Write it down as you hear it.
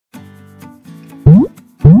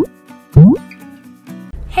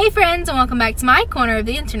friends, and welcome back to my corner of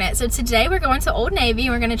the internet. So today we're going to Old Navy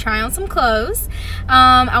and we're going to try on some clothes.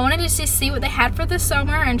 I wanted to just see what they had for the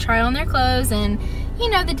summer and try on their clothes, and you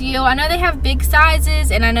know the deal. I know they have big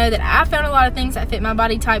sizes, and I know that I found a lot of things that fit my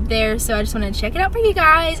body type there, so I just wanted to check it out for you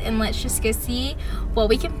guys, and let's just go see what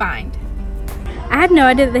we can find. I had no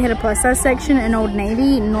idea that they had a plus size section in Old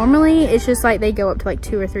Navy. Normally it's just like they go up to like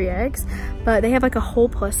 2 or 3X, but they have like a whole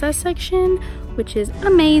plus size section, which is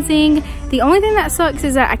amazing. The only thing that sucks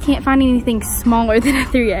is that I can't find anything smaller than a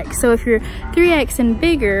 3X. So if you're 3X and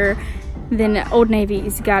bigger, then Old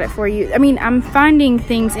Navy's got it for you. I mean, I'm finding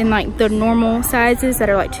things in like the normal sizes that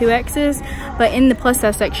are like 2Xs, but in the plus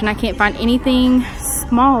size section, I can't find anything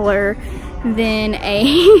smaller than a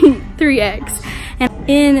 3X. And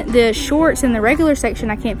in the shorts in the regular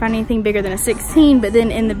section, I can't find anything bigger than a 16, but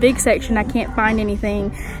then in the big section, I can't find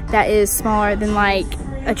anything that is smaller than like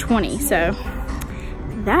a 20, so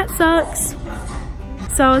that sucks.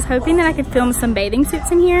 So I was hoping that I could film some bathing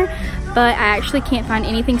suits in here, but I actually can't find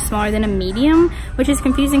anything smaller than a medium, which is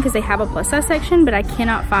confusing because they have a plus size section, but I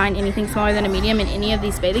cannot find anything smaller than a medium in any of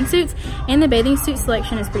these bathing suits. And the bathing suit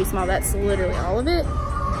selection is pretty small. That's literally all of it.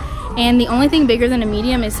 And the only thing bigger than a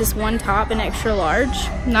medium is this one top, an extra large.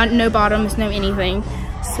 No bottoms, no anything.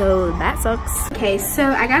 So that sucks. Okay, so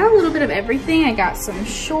I got a little bit of everything. I got some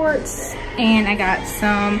shorts, and I got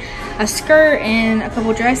a skirt and a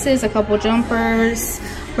couple dresses, a couple jumpers.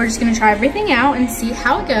 We're just gonna try everything out and see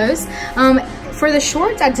how it goes. For the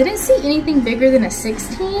shorts, I didn't see anything bigger than a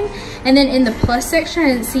 16. And then in the plus section,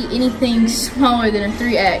 I didn't see anything smaller than a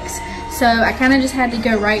 3X. So I kind of just had to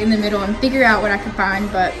go right in the middle and figure out what I could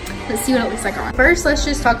find, but let's see what it looks like on. First, let's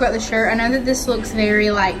just talk about the shirt. I know that this looks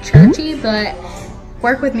very like churchy, but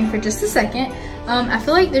work with me for just a second. I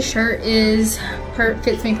feel like the shirt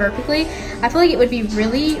fits me perfectly. I feel like it would be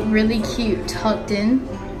really, really cute tucked in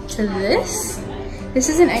to this. This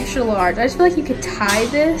is an extra large. I just feel like you could tie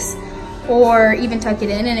this or even tuck it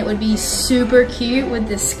in, and it would be super cute with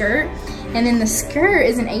this skirt. And then the skirt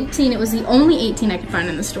is an 18. It was the only 18 I could find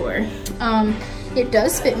in the store. It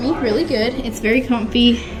does fit me really good. It's very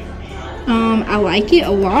comfy. I like it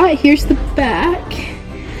a lot. Here's the back.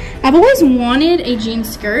 I've always wanted a jean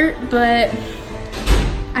skirt, but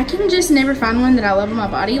I can just never find one that I love on my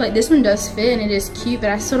body. Like, this one does fit and it is cute,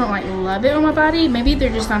 but I still don't like love it on my body. Maybe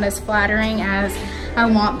they're just not as flattering as I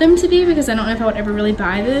want them to be, because I don't know if I would ever really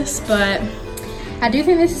buy this, but I do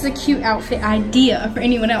think this is a cute outfit idea for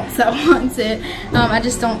anyone else that wants it. I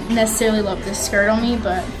just don't necessarily love this skirt on me,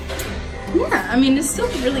 but yeah, I mean, it's still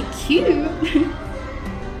really cute.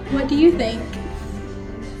 What do you think?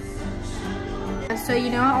 So,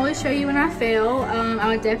 you know, I always show you when I fail. I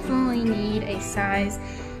would definitely need a size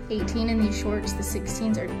 18 in these shorts. The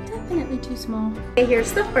 16s are definitely too small. Okay,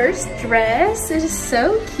 here's the first dress. It is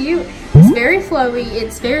so cute. It's very flowy.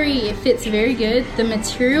 It fits very good. The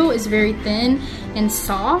material is very thin and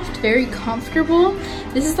soft, very comfortable.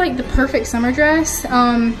 This is like the perfect summer dress.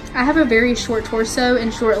 I have a very short torso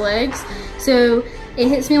and short legs, so it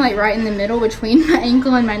hits me like right in the middle between my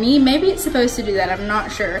ankle and my knee. Maybe it's supposed to do that, I'm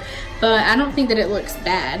not sure, but I don't think that it looks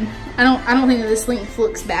bad. I don't think that this length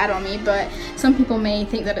looks bad on me, but some people may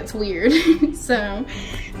think that it's weird. So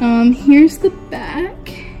here's the back.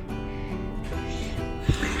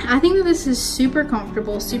 I think that this is super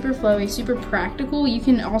comfortable, super flowy, super practical. You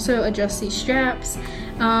can also adjust these straps.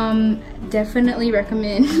 Definitely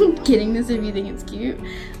recommend getting this if you think it's cute.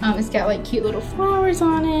 It's got like cute little flowers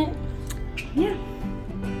on it. Yeah.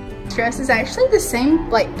 This dress is actually the same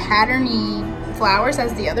like patterny flowers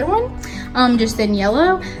as the other one, just in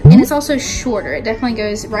yellow, and it's also shorter. It definitely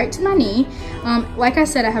goes right to my knee. Like I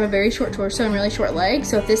said, I have a very short torso and really short legs,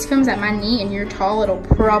 so if this comes at my knee and you're tall, it'll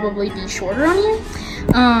probably be shorter on you.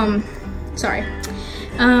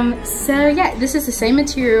 So yeah, this is the same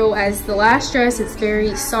material as the last dress. It's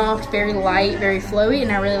very soft, very light, very flowy,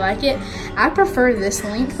 and I really like it. I prefer this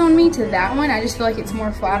length on me to that one. I just feel like it's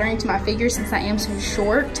more flattering to my figure since I am so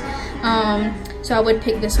short. So I would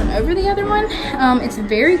pick this one over the other one. It's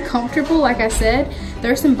very comfortable, like I said.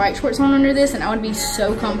 There's some bike shorts on under this, and I would be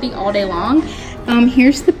so comfy all day long.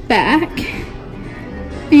 Here's the back.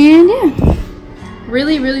 And yeah,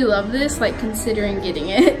 really, really love this, like considering getting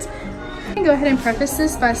it. I'm gonna go ahead and preface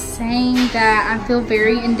this by saying that I feel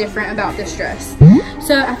very indifferent about this dress.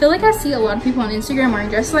 So I feel like I see a lot of people on Instagram wearing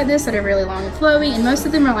dresses like this that are really long and flowy, and most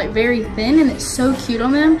of them are like very thin, and it's so cute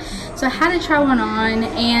on them. So I had to try one on,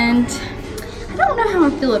 and I don't know how I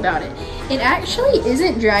feel about it. It actually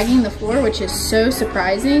isn't dragging the floor, which is so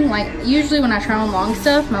surprising. Like, usually when I try on long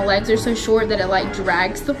stuff, my legs are so short that it like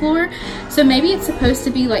drags the floor. So maybe it's supposed to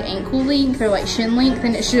be like ankle length or like shin length,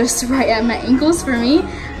 and it's just right at my ankles for me.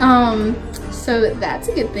 so that's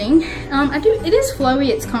a good thing. It is flowy,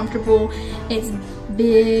 it's comfortable, it's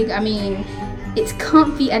big, I mean, it's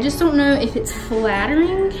comfy. I just don't know if it's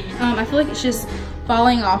flattering. I feel like it's just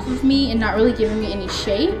falling off of me and not really giving me any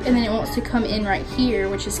shape, and then it wants to come in right here,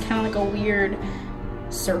 which is kind of like a weird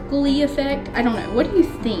circle-y effect. I don't know. What do you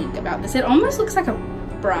think about this? It almost looks like a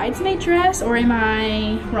bridesmaid dress, or am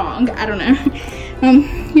I wrong? I don't know.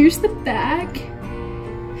 Here's the back.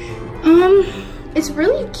 It's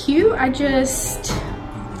really cute. I just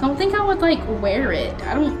don't think I would like wear it.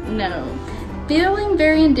 I don't know. Feeling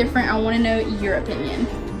very indifferent. I want to know your opinion.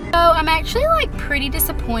 So I'm actually like pretty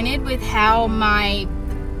disappointed with how my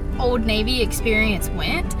Old Navy experience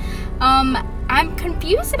went. I'm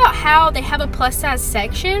confused about how they have a plus size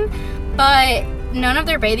section, but none of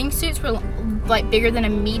their bathing suits were like bigger than a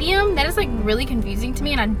medium. That is like really confusing to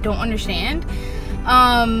me, and I don't understand.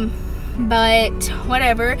 But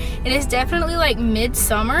whatever. It is definitely like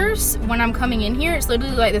mid-summers when I'm coming in here. It's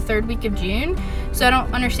literally like the 3rd week of June, so I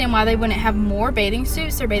don't understand why they wouldn't have more bathing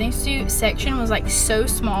suits. Their bathing suit section was like so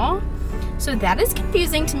small, so that is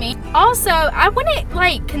confusing to me. Also, I wouldn't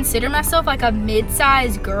like consider myself like a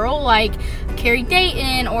mid-sized girl like Carrie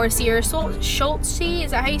Dayton or Sierra Schultz.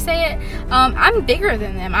 Is that how you say it? I'm bigger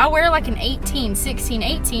than them. I wear like an 18, 16,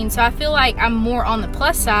 18, so I feel like I'm more on the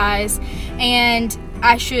plus size, and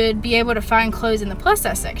I should be able to find clothes in the plus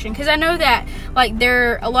size section, because I know that like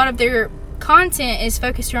a lot of their content is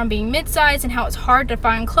focused around being mid-size and how it's hard to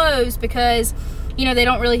find clothes because, you know, they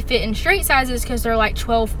don't really fit in straight sizes because they're like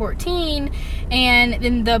 12, 14, and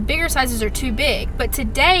then the bigger sizes are too big. But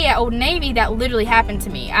today at Old Navy, that literally happened to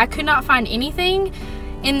me. I could not find anything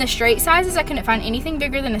in the straight sizes. I couldn't find anything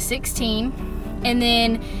bigger than a 16, and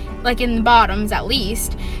then like in the bottoms at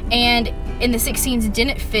least, and in the 16s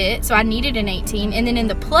didn't fit, so I needed an 18. And then in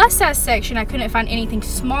the plus size section, I couldn't find anything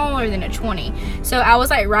smaller than a 20. So I was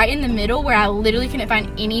like right in the middle where I literally couldn't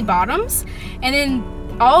find any bottoms. And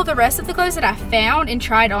then all the rest of the clothes that I found and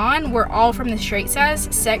tried on were all from the straight size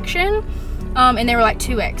section, and they were like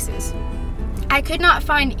 2Xs. I could not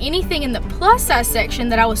find anything in the plus size section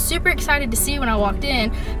that I was super excited to see when I walked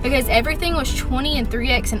in, because everything was 20 and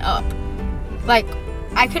 3X and up. Like,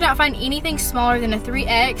 I could not find anything smaller than a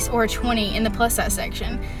 3X or a 20 in the plus size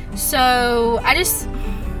section. So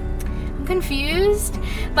I'm confused.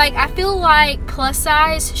 Like, I feel like plus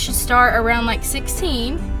size should start around like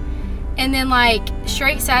 16, and then like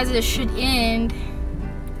straight sizes should end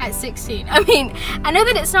at 16. I mean, I know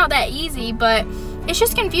that it's not that easy, but it's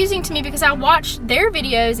just confusing to me because I watched their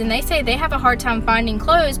videos and they say they have a hard time finding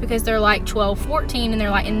clothes because they're like 12, 14, and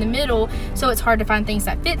they're like in the middle, so it's hard to find things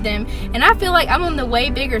that fit them. And I feel like I'm on the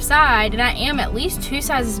way bigger side, and I am at least 2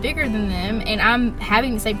 sizes bigger than them, and I'm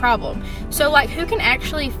having the same problem. So like, who can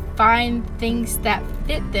actually find things that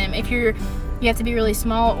fit them if you have to be really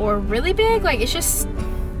small or really big? Like, it's just,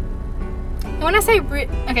 when I say,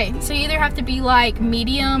 okay, so you either have to be like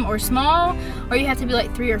medium or small, or you have to be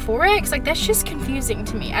like 3 or 4X. Like, that's just confusing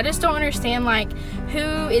to me. I just don't understand like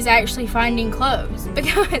who is actually finding clothes,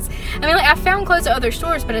 because I mean, like, I found clothes at other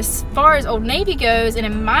stores, but as far as Old Navy goes, and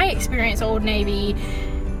in my experience Old Navy,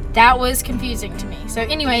 that was confusing to me. So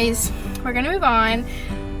anyways, we're gonna move on.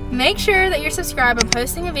 Make sure that you're subscribed. I'm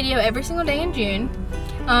posting a video every single day in June,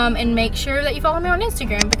 and make sure that you follow me on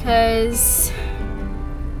Instagram, because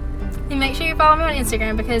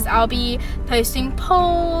I'll be posting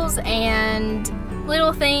polls and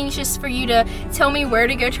little things just for you to tell me where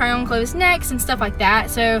to go try on clothes next and stuff like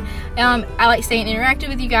that. So I like staying interactive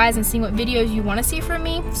with you guys and seeing what videos you want to see from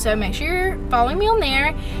me. So make sure you're following me on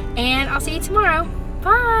there, and I'll see you tomorrow.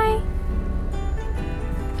 Bye!